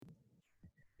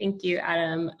Thank you,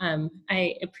 Adam.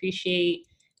 I appreciate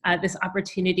this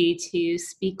opportunity to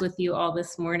speak with you all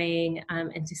this morning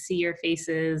and to see your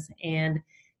faces. And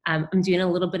I'm doing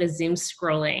a little bit of Zoom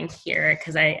scrolling here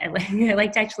because I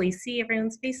like to actually see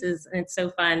everyone's faces, and it's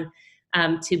so fun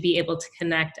to be able to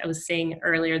connect. I was saying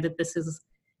earlier that this is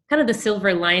kind of the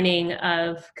silver lining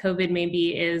of COVID,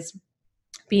 maybe, is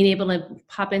being able to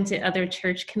pop into other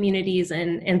church communities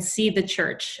and see the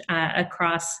church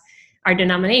across our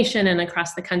denomination and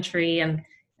across the country, and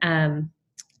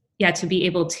to be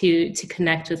able to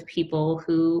connect with people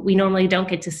who we normally don't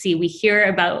get to see. We hear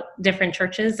about different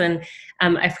churches, and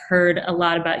I've heard a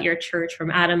lot about your church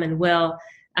from Adam and Will.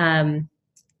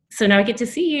 So now I get to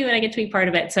see you and I get to be part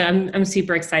of it. So I'm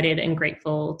super excited and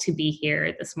grateful to be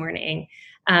here this morning.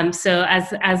 So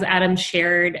as Adam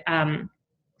shared, I'm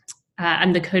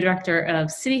the co-director of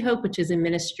City Hope, which is a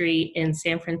ministry in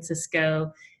San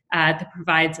Francisco that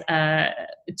provides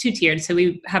two-tiered. So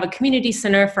we have a community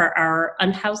center for our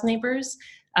unhoused neighbors,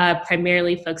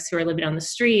 primarily folks who are living on the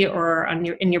street or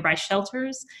in nearby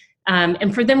shelters.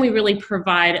 And for them, we really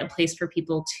provide a place for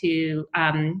people to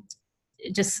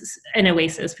just an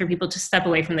oasis for people to step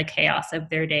away from the chaos of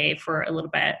their day for a little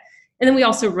bit. And then we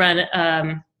also run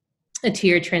a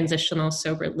tiered transitional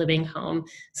sober living home.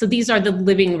 So these are the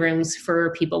living rooms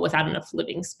for people without enough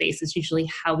living space, is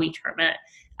usually how we term it.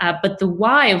 But the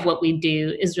why of what we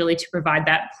do is really to provide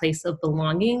that place of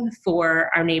belonging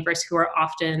for our neighbors who are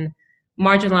often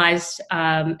marginalized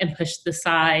and pushed to the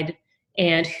side,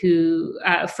 and who,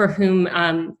 for whom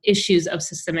issues of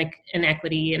systemic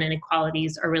inequity and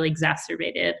inequalities are really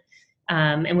exacerbated.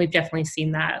 And we've definitely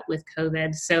seen that with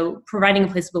COVID. So providing a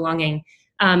place of belonging.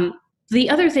 The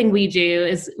other thing we do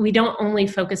is we don't only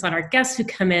focus on our guests who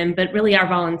come in, but really our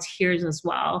volunteers as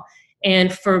well.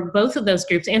 And for both of those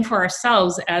groups and for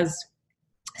ourselves as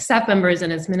staff members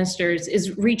and as ministers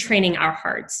is retraining our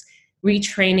hearts,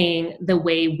 retraining the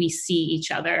way we see each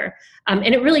other. And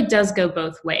it really does go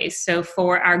both ways. So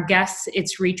for our guests,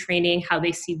 it's retraining how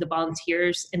they see the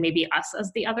volunteers and maybe us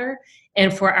as the other.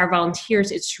 And for our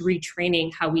volunteers, it's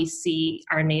retraining how we see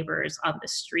our neighbors on the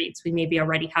streets. We maybe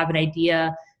already have an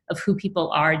idea of who people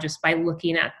are just by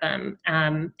looking at them.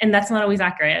 And that's not always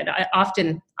accurate.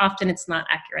 Often it's not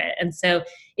accurate. And so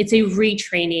it's a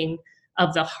retraining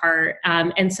of the heart.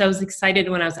 And so I was excited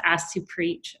when I was asked to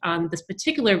preach on this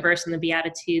particular verse in the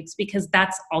Beatitudes, because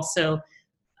that's also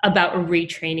about a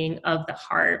retraining of the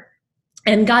heart.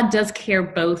 And God does care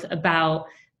both about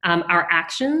our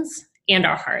actions and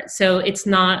our heart. So it's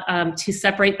not to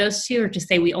separate those two or to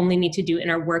say we only need to do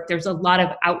inner work. There's a lot of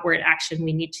outward action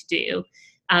we need to do.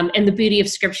 And the beauty of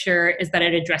Scripture is that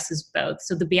it addresses both.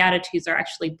 So the Beatitudes are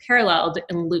actually paralleled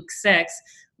in Luke 6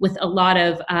 with a lot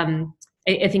of,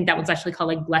 I think that one's actually called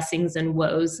like blessings and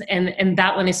woes. And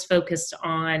that one is focused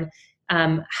on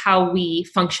how we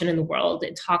function in the world.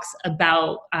 It talks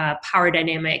about power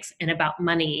dynamics and about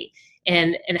money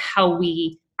and how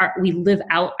we live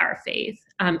out our faith.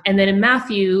 And then in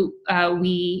Matthew,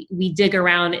 we dig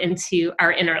around into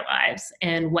our inner lives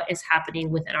and what is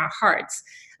happening within our hearts.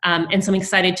 And so I'm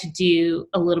excited to do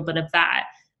a little bit of that.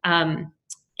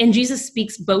 And Jesus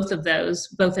speaks both of those,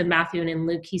 both in Matthew and in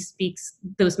Luke. He speaks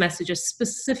those messages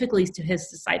specifically to his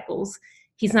disciples.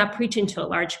 He's not preaching to a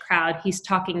large crowd. He's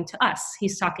talking to us.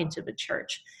 He's talking to the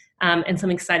church. And so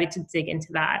I'm excited to dig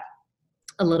into that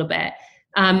a little bit.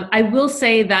 I will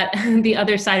say that the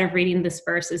other side of reading this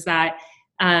verse is that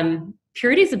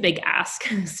purity is a big ask.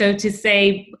 So to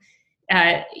say,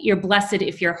 you're blessed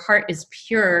if your heart is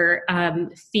pure,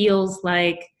 feels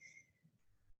like,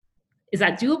 is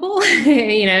that doable?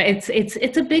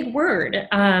 It's a big word.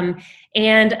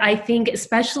 And I think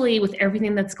especially with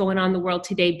everything that's going on in the world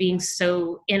today being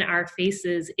so in our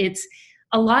faces, it's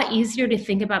a lot easier to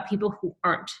think about people who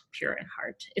aren't pure in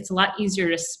heart. It's a lot easier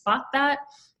to spot that.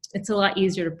 It's a lot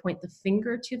easier to point the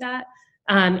finger to that,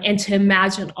 and to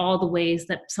imagine all the ways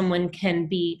that someone can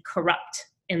be corrupt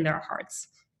in their hearts.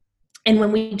 And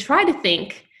when we try to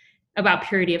think about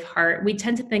purity of heart, we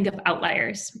tend to think of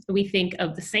outliers. We think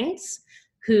of the saints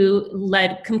who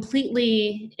led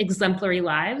completely exemplary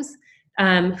lives,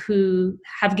 who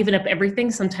have given up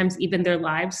everything, sometimes even their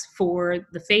lives, for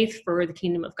the faith, for the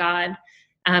kingdom of God.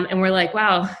 And we're like,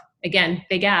 wow, again,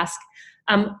 big ask.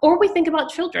 Or we think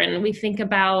about children. We think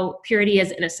about purity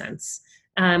as innocence.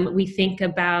 We think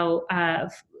about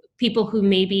people who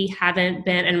maybe haven't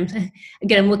been, and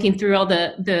again, I'm looking through all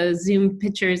the Zoom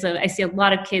pictures I see a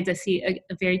lot of kids. I see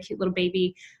a very cute little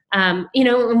baby. And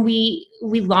we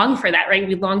long for that, right?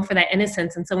 We long for that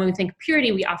innocence. And so when we think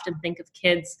purity, we often think of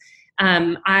kids.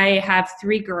 I have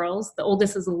 3 girls. The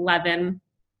oldest is 11.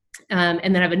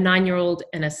 And then I have a 9-year-old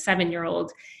and a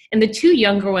 7-year-old. And the 2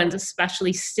 younger ones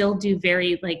especially still do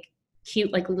very like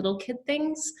cute, like little kid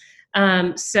things.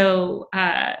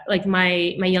 Like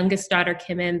my youngest daughter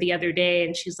came in the other day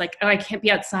and she's like, oh, I can't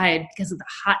be outside because of the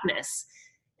hotness.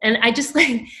 And I just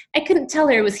like, I couldn't tell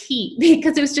her it was heat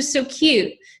because it was just so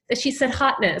cute that she said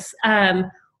hotness.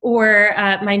 Or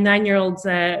my 9-year-old's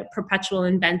a perpetual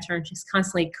inventor and she's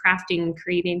constantly crafting and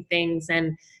creating things.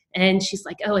 And she's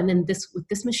like, oh, and then with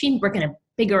this machine, we're going to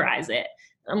biggerize it.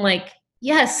 I'm like,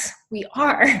 yes, we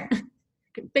are.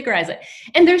 Biggerize it.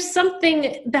 And there's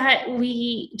something that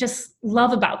we just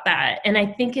love about that. And I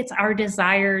think it's our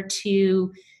desire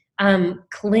to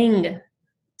cling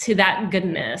to that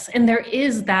goodness. And there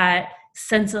is that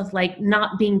sense of like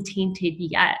not being tainted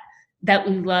yet that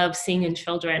we love seeing in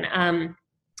children.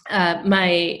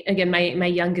 My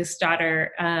youngest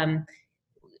daughter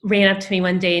ran up to me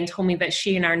one day and told me that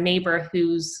she and our neighbor,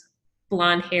 who's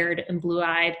blonde haired and blue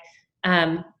eyed,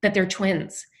 that they're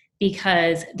twins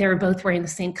because they were both wearing the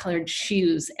same colored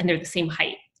shoes and they're the same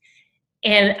height.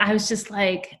 And I was just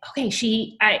like,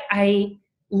 okay, I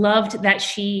loved that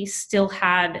she still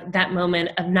had that moment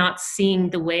of not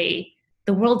seeing the way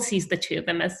the world sees the two of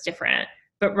them as different,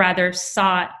 but rather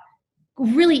saw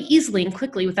really easily and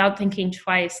quickly without thinking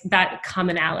twice that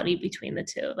commonality between the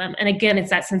two of them. And again,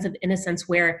 it's that sense of innocence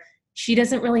where she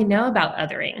doesn't really know about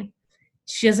othering.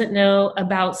 She doesn't know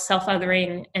about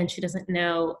self-othering, and she doesn't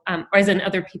know, or as in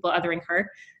other people othering her,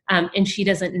 and she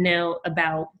doesn't know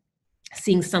about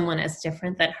seeing someone as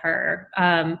different than her.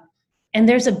 And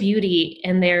there's a beauty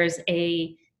and there's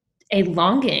a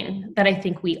longing that I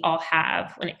think we all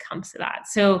have when it comes to that.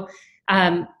 So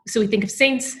we think of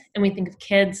saints and we think of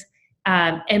kids,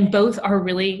 and both are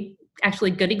really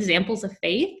actually good examples of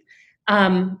faith.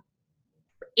 And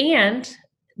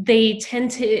they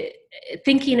tend to,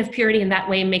 thinking of purity in that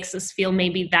way makes us feel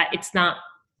maybe that it's not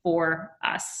for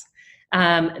us,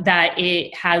 that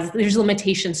there's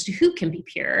limitations to who can be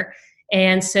pure.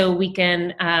 And so we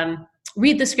can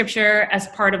read the scripture as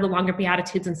part of the longer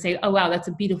Beatitudes and say, oh, wow, that's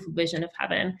a beautiful vision of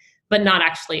heaven, but not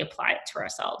actually apply it to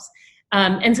ourselves.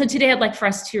 And so today I'd like for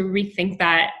us to rethink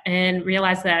that and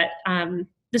realize that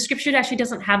the scripture actually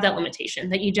doesn't have that limitation,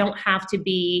 that you don't have to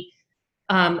be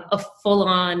a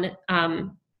full-on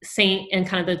saint in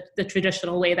kind of the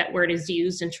traditional way that word is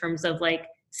used in terms of like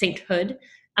sainthood.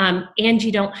 And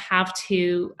you don't have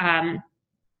to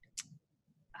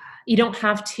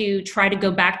try to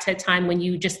go back to a time when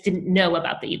you just didn't know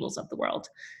about the evils of the world,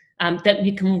 that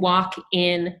you can walk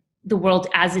in the world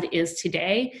as it is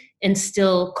today and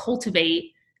still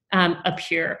cultivate a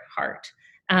pure heart.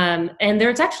 And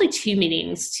there's actually 2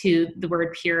 meanings to the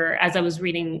word pure as I was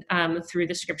reading through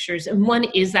the scriptures. And one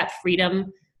is that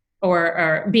freedom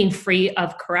or being free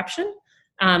of corruption.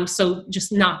 So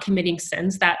just not committing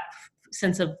sins, that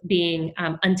sense of being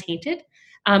untainted.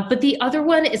 But the other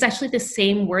one is actually the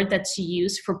same word that's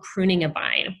used for pruning a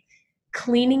vine,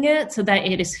 cleaning it so that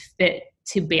it is fit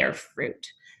to bear fruit.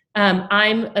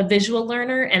 I'm a visual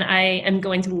learner, and I am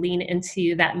going to lean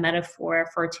into that metaphor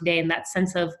for today in that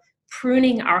sense of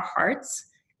pruning our hearts,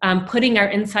 putting our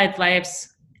inside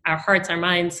lives, our hearts, our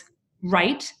minds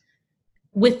right,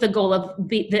 with the goal of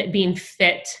being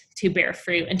fit to bear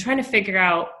fruit, and trying to figure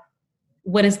out,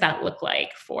 what does that look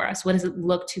like for us? What does it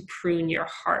look to prune your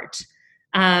heart?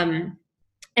 And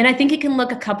I think it can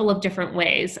look a couple of different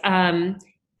ways.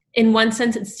 In one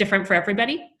sense, it's different for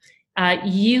everybody.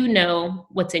 You know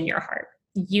what's in your heart.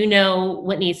 You know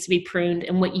what needs to be pruned,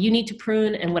 and what you need to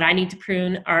prune and what I need to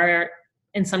prune are,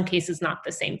 in some cases, not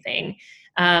the same thing.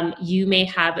 You may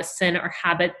have a sin or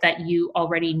habit that you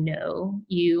already know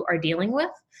you are dealing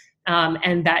with,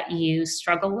 and that you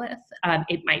struggle with.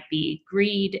 It might be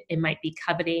greed, it might be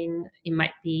coveting, it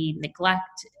might be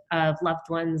neglect of loved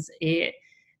ones. It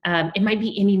might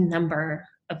be any number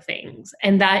of things.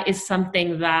 And that is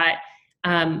something that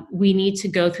we need to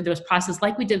go through those processes,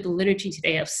 like we did the liturgy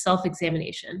today, of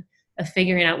self-examination, of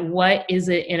figuring out what is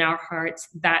it in our hearts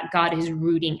that God is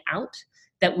rooting out,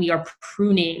 that we are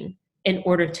pruning in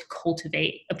order to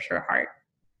cultivate a pure heart.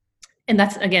 And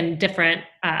that's, again, different.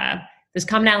 There's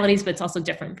commonalities, but it's also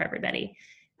different for everybody.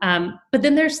 But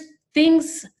then there's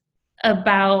things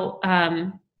about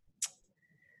our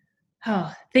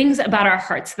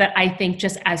hearts that I think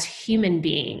just as human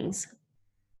beings,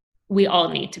 we all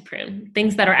need to prune,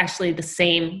 things that are actually the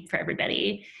same for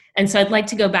everybody. And so I'd like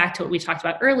to go back to what we talked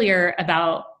about earlier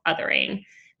about othering.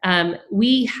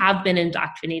 We have been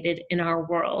indoctrinated in our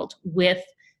world with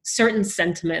certain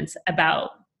sentiments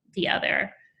about the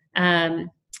other.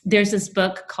 there's this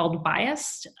book called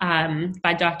Biased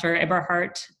by Dr.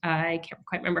 Eberhardt. I can't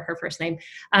quite remember her first name,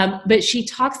 but she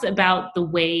talks about the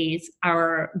ways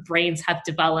our brains have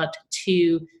developed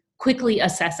to quickly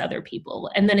assess other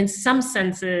people. And then in some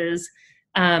senses,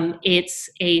 it's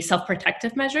a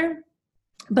self-protective measure.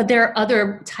 But there are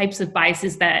other types of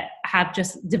biases that have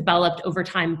just developed over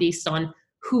time based on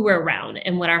who we're around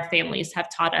and what our families have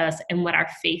taught us and what our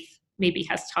faith maybe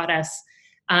has taught us,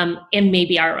 and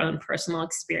maybe our own personal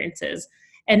experiences.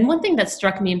 And one thing that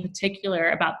struck me in particular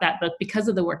about that book, because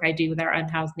of the work I do with our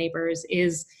unhoused neighbors,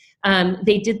 is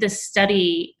they did this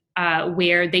study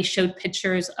where they showed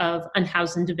pictures of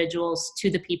unhoused individuals to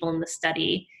the people in the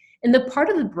study. And the part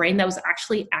of the brain that was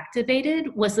actually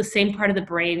activated was the same part of the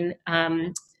brain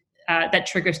that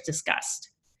triggers disgust.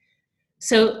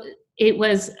 So it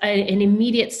was an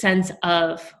immediate sense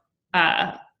of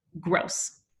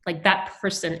gross, like that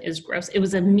person is gross. It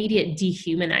was immediate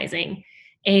dehumanizing.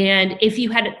 And if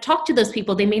you had talked to those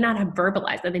people, they may not have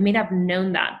verbalized that, they may not have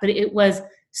known that, but it was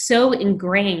so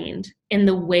ingrained in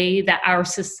the way that our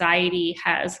society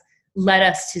has led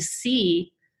us to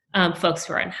see folks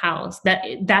who are unhoused,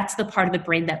 that's the part of the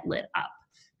brain that lit up.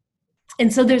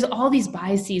 And so there's all these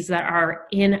biases that are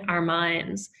in our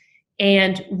minds,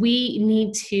 and we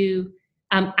need to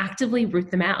actively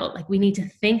root them out. Like, we need to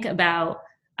think about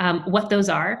what those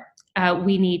are.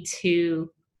 We need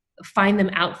to find them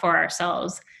out for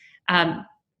ourselves. And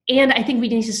I think we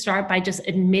need to start by just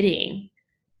admitting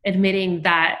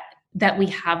that we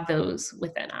have those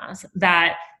within us,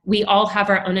 that we all have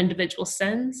our own individual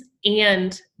sins,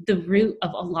 and the root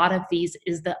of a lot of these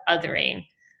is the othering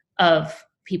of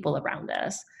people around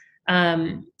us.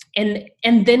 And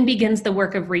then begins the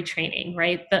work of retraining,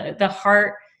 right? The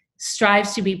heart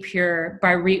strives to be pure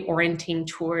by reorienting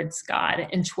towards God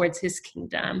and towards his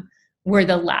kingdom, where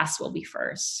the last will be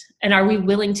first. And are we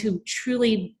willing to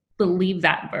truly believe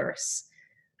that verse?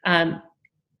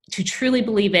 To truly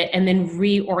believe it, and then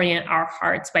reorient our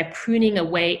hearts by pruning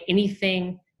away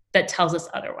anything that tells us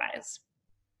otherwise.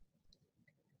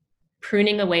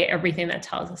 Pruning away everything that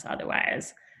tells us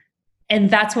otherwise. And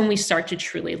that's when we start to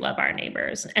truly love our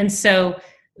neighbors. And so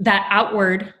that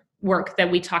outward work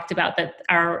that we talked about, that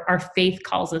our faith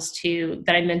calls us to,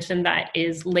 that I mentioned that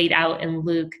is laid out in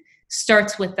Luke,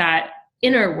 starts with that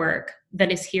inner work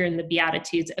that is here in the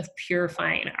Beatitudes of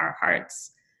purifying our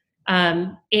hearts.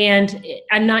 And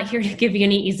I'm not here to give you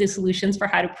any easy solutions for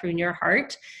how to prune your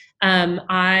heart.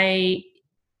 I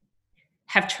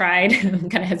have tried, I'm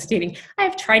kind of hesitating, I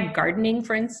have tried gardening,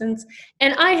 for instance,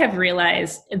 and I have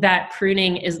realized that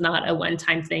pruning is not a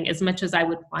one-time thing as much as I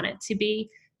would want it to be.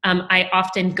 I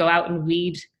often go out and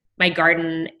weed my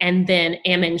garden and then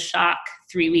am in shock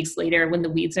 3 weeks later when the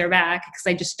weeds are back, because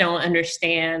I just don't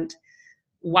understand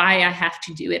why I have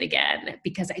to do it again,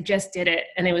 because I just did it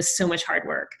and it was so much hard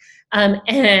work.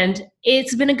 And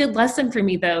it's been a good lesson for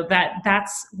me, though, that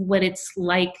that's what it's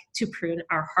like to prune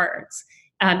our hearts.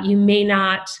 You may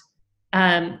not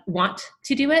want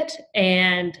to do it,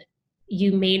 and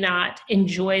you may not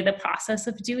enjoy the process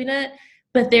of doing it,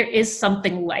 but there is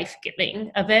something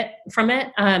life-giving from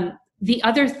it. The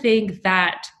other thing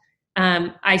that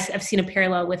I've seen a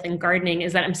parallel with in gardening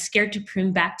is that I'm scared to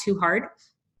prune back too hard,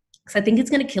 because I think it's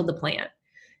going to kill the plant.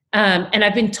 And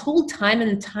I've been told time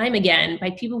and time again by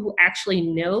people who actually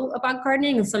know about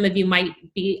gardening, and some of you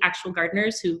might be actual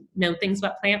gardeners who know things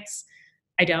about plants.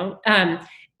 I don't.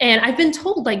 And I've been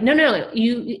told, like, no,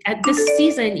 you at this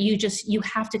season, you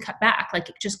have to cut back.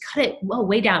 Like, just cut it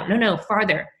way down. No,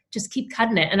 farther. Just keep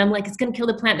cutting it. And I'm like, it's going to kill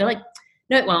the plant. They're like,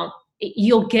 no, it won't.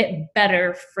 You'll get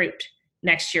better fruit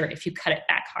next year if you cut it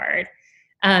back hard.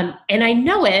 And I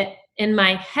know it in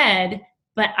my head,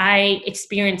 but I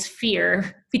experience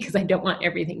fear because I don't want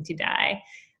everything to die.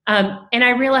 And I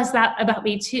realized that about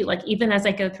me too. Like, even as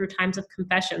I go through times of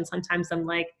confession, sometimes I'm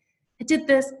like, I did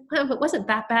this, but wasn't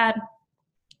that bad?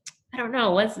 I don't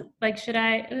know. Should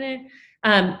I?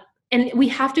 And we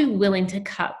have to be willing to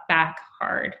cut back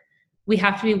hard. We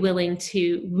have to be willing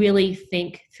to really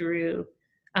think through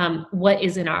what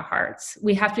is in our hearts.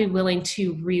 We have to be willing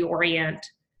to reorient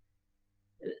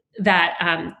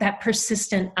that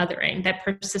persistent othering, that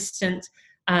persistent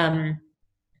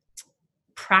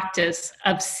practice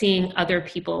of seeing other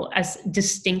people as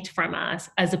distinct from us,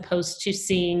 as opposed to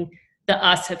seeing the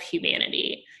us of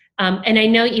humanity. And I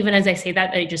know even as I say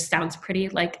that, it just sounds pretty,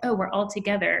 like, oh, we're all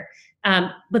together.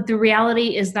 But the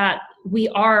reality is that we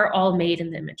are all made in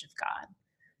the image of God.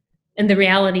 And the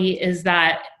reality is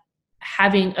that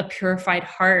having a purified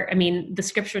heart, I mean, the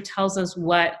scripture tells us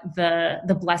what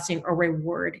the blessing or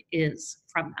reward is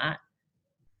from that.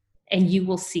 And you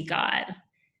will see God.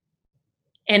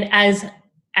 And as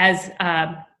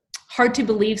hard to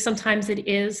believe sometimes it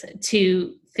is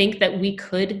to think that we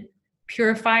could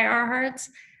purify our hearts,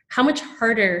 how much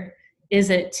harder is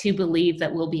it to believe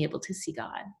that we'll be able to see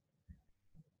God?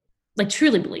 Like,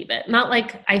 truly believe it. Not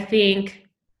like, I think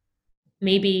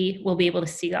maybe we'll be able to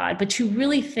see God, but to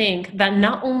really think that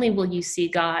not only will you see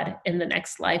God in the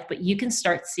next life, but you can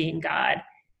start seeing God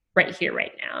right here,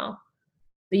 right now.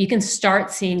 That you can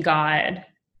start seeing God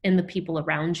in the people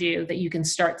around you, that you can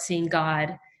start seeing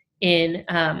God in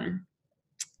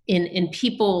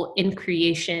people, in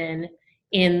creation,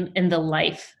 in the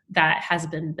life that has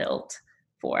been built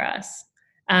for us.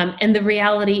 And the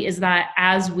reality is that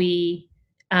as we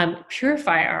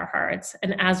purify our hearts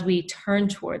and as we turn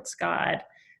towards God,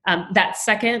 that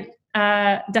second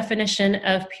definition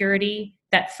of purity,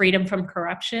 that freedom from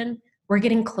corruption, we're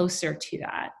getting closer to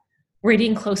that. We're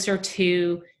getting closer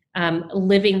to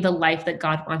living the life that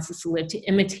God wants us to live, to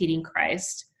imitating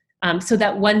Christ, so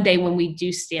that one day when we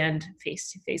do stand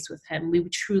face to face with him, we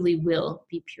truly will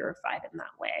be purified in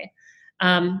that way.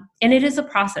 And it is a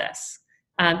process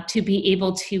to be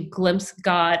able to glimpse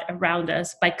God around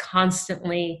us by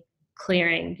constantly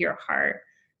clearing your heart.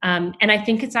 And I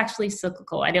think it's actually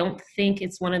cyclical. I don't think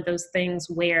it's one of those things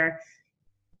where,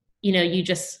 you know, you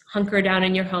just hunker down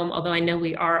in your home, although I know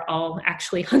we are all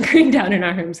actually hunkering down in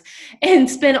our homes, and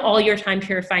spend all your time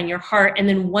purifying your heart. And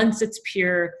then once it's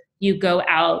pure, you go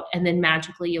out and then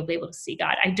magically you'll be able to see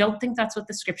God. I don't think that's what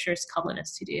the scripture is calling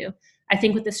us to do. I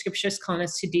think what the scripture is calling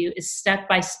us to do is step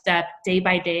by step, day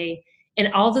by day,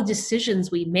 and all the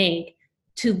decisions we make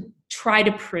to try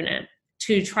to prune it,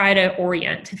 to try to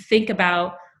orient, to think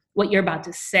about what you're about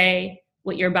to say,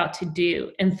 what you're about to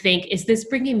do, and think, is this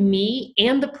bringing me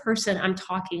and the person I'm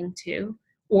talking to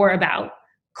or about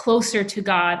closer to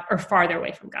God or farther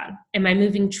away from God? Am I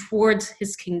moving towards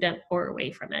his kingdom or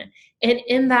away from it? And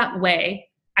in that way,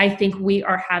 I think we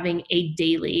are having a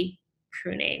daily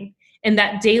pruning. And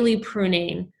that daily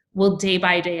pruning will day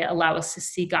by day allow us to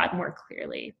see God more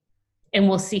clearly, and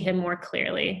we'll see him more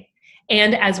clearly.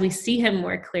 And as we see him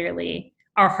more clearly,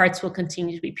 our hearts will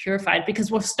continue to be purified, because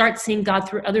we'll start seeing God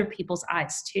through other people's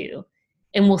eyes too.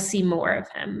 And we'll see more of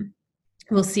him.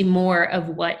 We'll see more of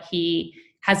what he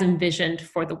has envisioned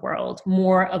for the world,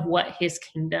 more of what his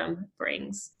kingdom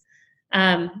brings.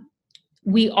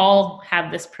 We all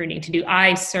have this pruning to do.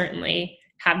 I certainly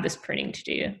have this pruning to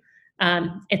do.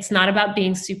 It's not about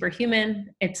being superhuman.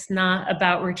 It's not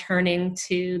about returning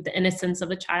to the innocence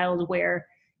of a child where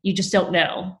you just don't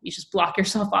know. You just block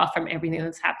yourself off from everything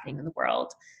that's happening in the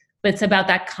world. But it's about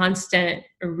that constant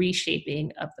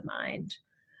reshaping of the mind.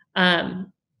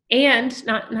 And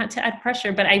not to add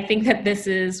pressure, but I think that this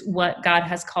is what God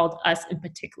has called us in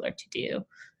particular to do.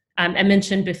 I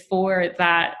mentioned before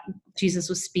that Jesus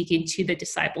was speaking to the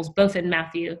disciples, both in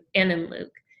Matthew and in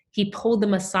Luke. He pulled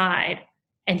them aside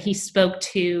and he spoke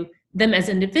to them as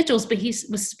individuals, but he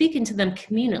was speaking to them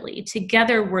communally.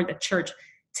 Together we're the church.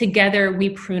 Together we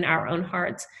prune our own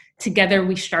hearts. Together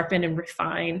we sharpen and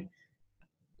refine.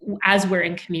 As we're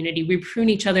in community, we prune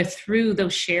each other through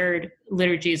those shared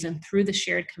liturgies and through the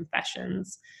shared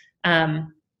confessions.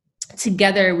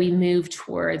 Together we move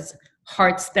towards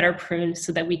hearts that are pruned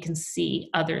so that we can see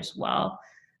others well.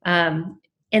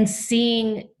 And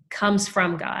seeing comes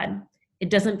from God.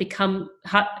 It doesn't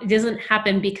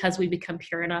happen because we become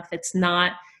pure enough. It's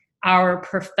not our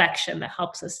perfection that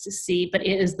helps us to see, but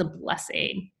it is the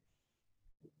blessing.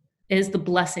 It is the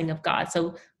blessing of God.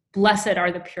 So blessed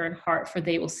are the pure in heart, for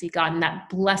they will see God. And that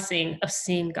blessing of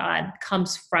seeing God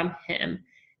comes from him.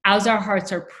 As our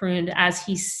hearts are pruned, as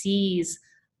he sees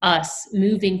us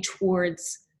moving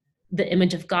towards the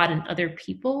image of God in other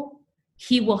people,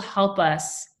 he will help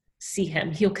us see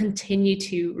him. He'll continue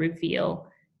to reveal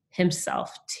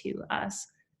himself to us.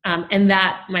 And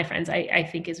that, my friends, I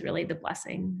think is really the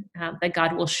blessing, that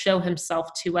God will show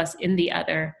himself to us in the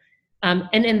other, and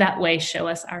in that way show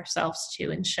us ourselves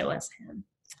too, and show us him.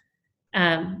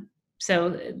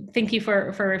 So thank you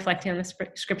for reflecting on the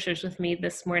scriptures with me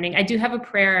this morning. I do have a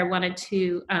prayer I wanted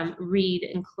to read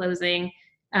in closing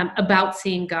about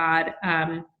seeing God,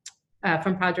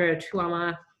 from Padre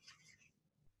Tuama,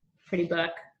 pretty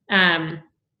book. And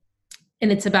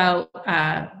it's about,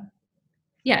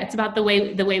 it's about the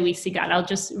way we see God. I'll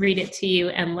just read it to you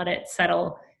and let it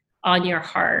settle on your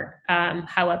heart,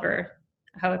 however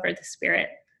the Spirit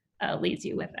leads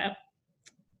you with it.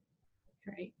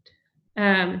 All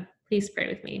right. Please pray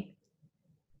with me.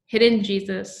 Hidden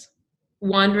Jesus,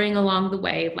 wandering along the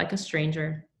way like a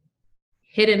stranger,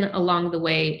 hidden along the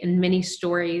way in many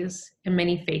stories and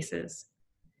many faces.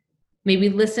 May we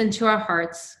listen to our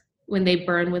hearts when they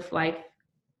burn with life,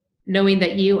 knowing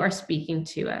that you are speaking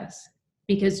to us,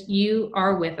 because you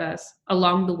are with us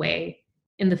along the way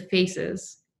in the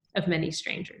faces of many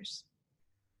strangers.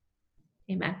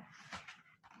 Amen.